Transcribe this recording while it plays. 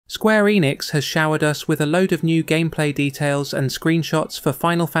Square Enix has showered us with a load of new gameplay details and screenshots for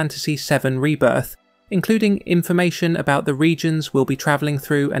Final Fantasy VII Rebirth, including information about the regions we'll be travelling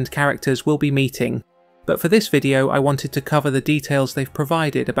through and characters we'll be meeting. But for this video I wanted to cover the details they've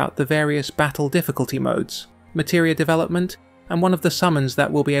provided about the various battle difficulty modes, materia development, and one of the summons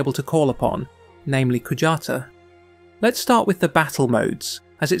that we'll be able to call upon, namely Kujata. Let's start with the battle modes,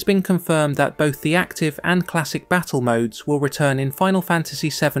 as it's been confirmed that both the active and classic battle modes will return in Final Fantasy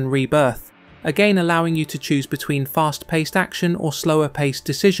VII Rebirth, again allowing you to choose between fast-paced action or slower-paced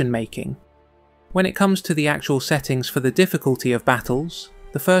decision-making. When it comes to the actual settings for the difficulty of battles,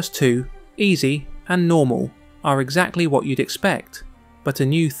 the first two, easy and normal, are exactly what you'd expect, but a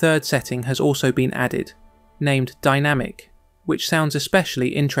new third setting has also been added, named Dynamic, which sounds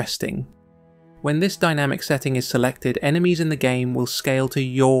especially interesting. When this dynamic setting is selected, enemies in the game will scale to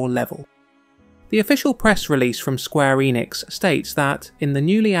your level. The official press release from Square Enix states that, in the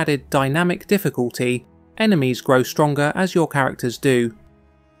newly added dynamic difficulty, enemies grow stronger as your characters do.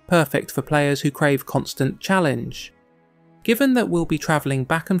 Perfect for players who crave constant challenge. Given that we'll be travelling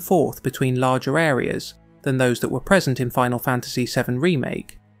back and forth between larger areas than those that were present in Final Fantasy VII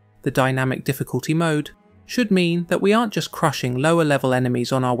Remake, the dynamic difficulty mode should mean that we aren't just crushing lower level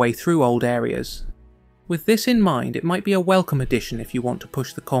enemies on our way through old areas. With this in mind, it might be a welcome addition if you want to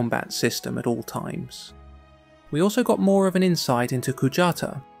push the combat system at all times. We also got more of an insight into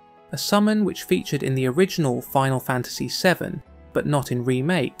Kujata, a summon which featured in the original Final Fantasy VII, but not in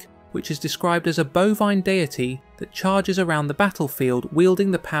Remake, which is described as a bovine deity that charges around the battlefield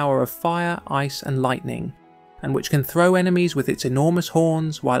wielding the power of fire, ice and lightning, and which can throw enemies with its enormous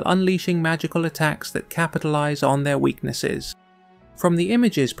horns while unleashing magical attacks that capitalise on their weaknesses. From the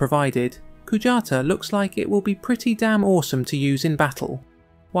images provided, Kujata looks like it will be pretty damn awesome to use in battle,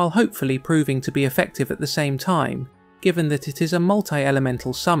 while hopefully proving to be effective at the same time, given that it is a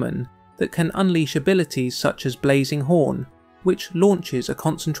multi-elemental summon that can unleash abilities such as Blazing Horn, which launches a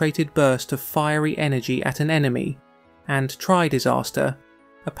concentrated burst of fiery energy at an enemy, and Tri-Disaster,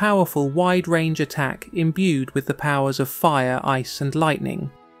 a powerful wide-range attack imbued with the powers of fire, ice and lightning,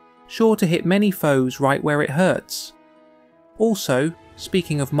 sure to hit many foes right where it hurts. Also,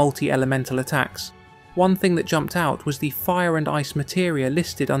 speaking of multi-elemental attacks, one thing that jumped out was the fire and ice materia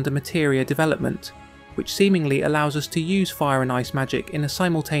listed under materia development, which seemingly allows us to use fire and ice magic in a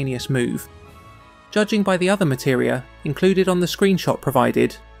simultaneous move. Judging by the other materia included on the screenshot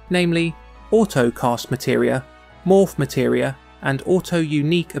provided, namely auto cast materia, morph materia, and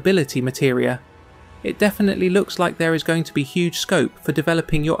auto-unique ability materia, it definitely looks like there is going to be huge scope for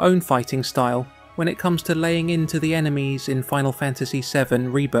developing your own fighting style when it comes to laying into the enemies in Final Fantasy VII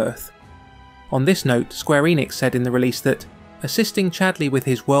Rebirth. On this note, Square Enix said in the release that assisting Chadley with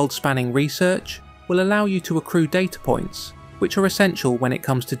his world-spanning research will allow you to accrue data points, which are essential when it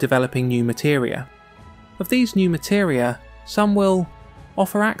comes to developing new materia. Of these new materia, some will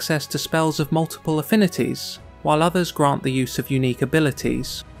offer access to spells of multiple affinities, while others grant the use of unique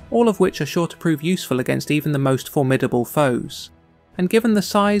abilities, all of which are sure to prove useful against even the most formidable foes. And given the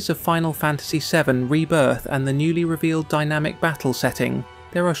size of Final Fantasy VII Rebirth and the newly revealed dynamic battle setting,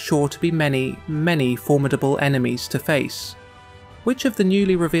 there are sure to be many formidable enemies to face. Which of the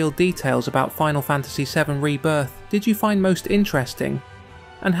newly revealed details about Final Fantasy VII Rebirth did you find most interesting?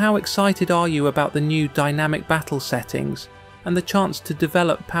 And how excited are you about the new dynamic battle settings and the chance to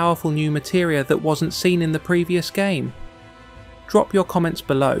develop powerful new materia that wasn't seen in the previous game? Drop your comments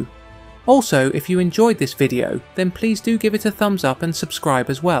below. Also, if you enjoyed this video, then please do give it a thumbs up and subscribe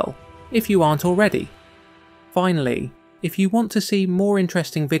as well, if you aren't already. Finally, if you want to see more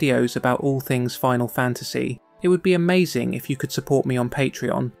interesting videos about all things Final Fantasy, it would be amazing if you could support me on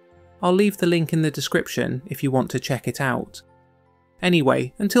Patreon. I'll leave the link in the description if you want to check it out.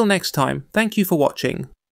 Anyway, until next time, thank you for watching.